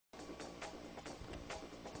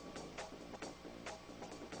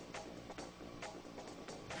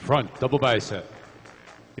Front, double bicep.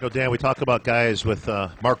 You know, Dan, we talk about guys with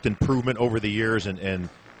marked improvement over the years, and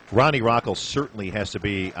Ronny Rockel certainly has to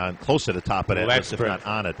be on close to the top of that list, if not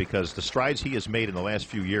on it, because the strides he has made in the last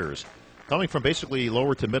few years, coming from basically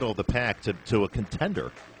lower to middle of the pack to a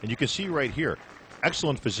contender. And you can see right here,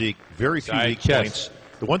 excellent physique, very few weak points.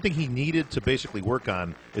 The one thing he needed to basically work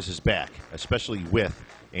on is his back, especially width.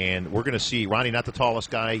 And we're going to see Ronny, not the tallest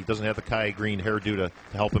guy. He doesn't have the Kai Green hairdo to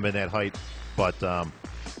help him in that height. But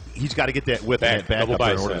he's got to get that width and that back up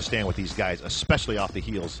there in order to stand with these guys, especially off the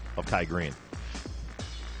heels of Kai Green.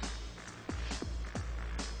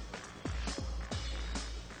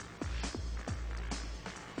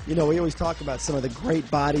 You know, we always talk about some of the great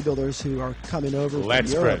bodybuilders who are coming over from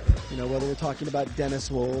Europe. You know, whether we're talking about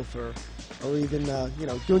Dennis Wolf or even, you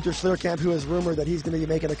know, Gunther Schlierkamp, who is rumored that he's going to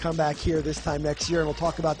be making a comeback here this time next year, and we'll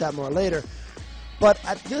talk about that more later. But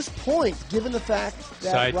at this point, given the fact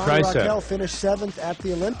that Ronny Rockel finished 7th at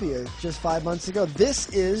the Olympia just 5 months ago, this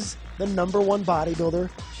is the #1 bodybuilder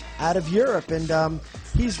out of Europe. And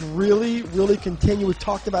he's really, really continued. We've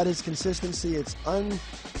talked about his consistency. It's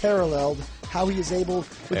unparalleled how he is able,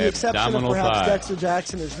 with the exception of perhaps Dexter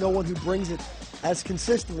Jackson, there's no one who brings it as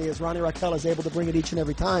consistently as Ronny Rockel is able to bring it each and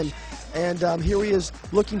every time. And here he is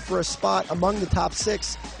looking for a spot among the top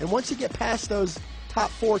 6. And once you get past those top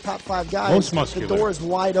 4, top 5 guys, the door is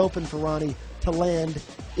wide open for Ronny to land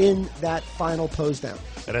in that final pose down.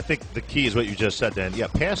 And I think the key is what you just said, Dan. Yeah,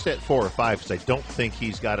 past that 4 or 5, because I don't think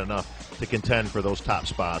he's got enough to contend for those top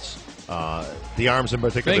spots. The arms in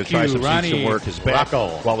particular, the triceps need some work. His back,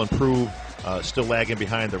 while improved, still lagging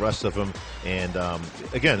behind the rest of them. And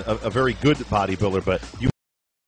again, a very good bodybuilder, but you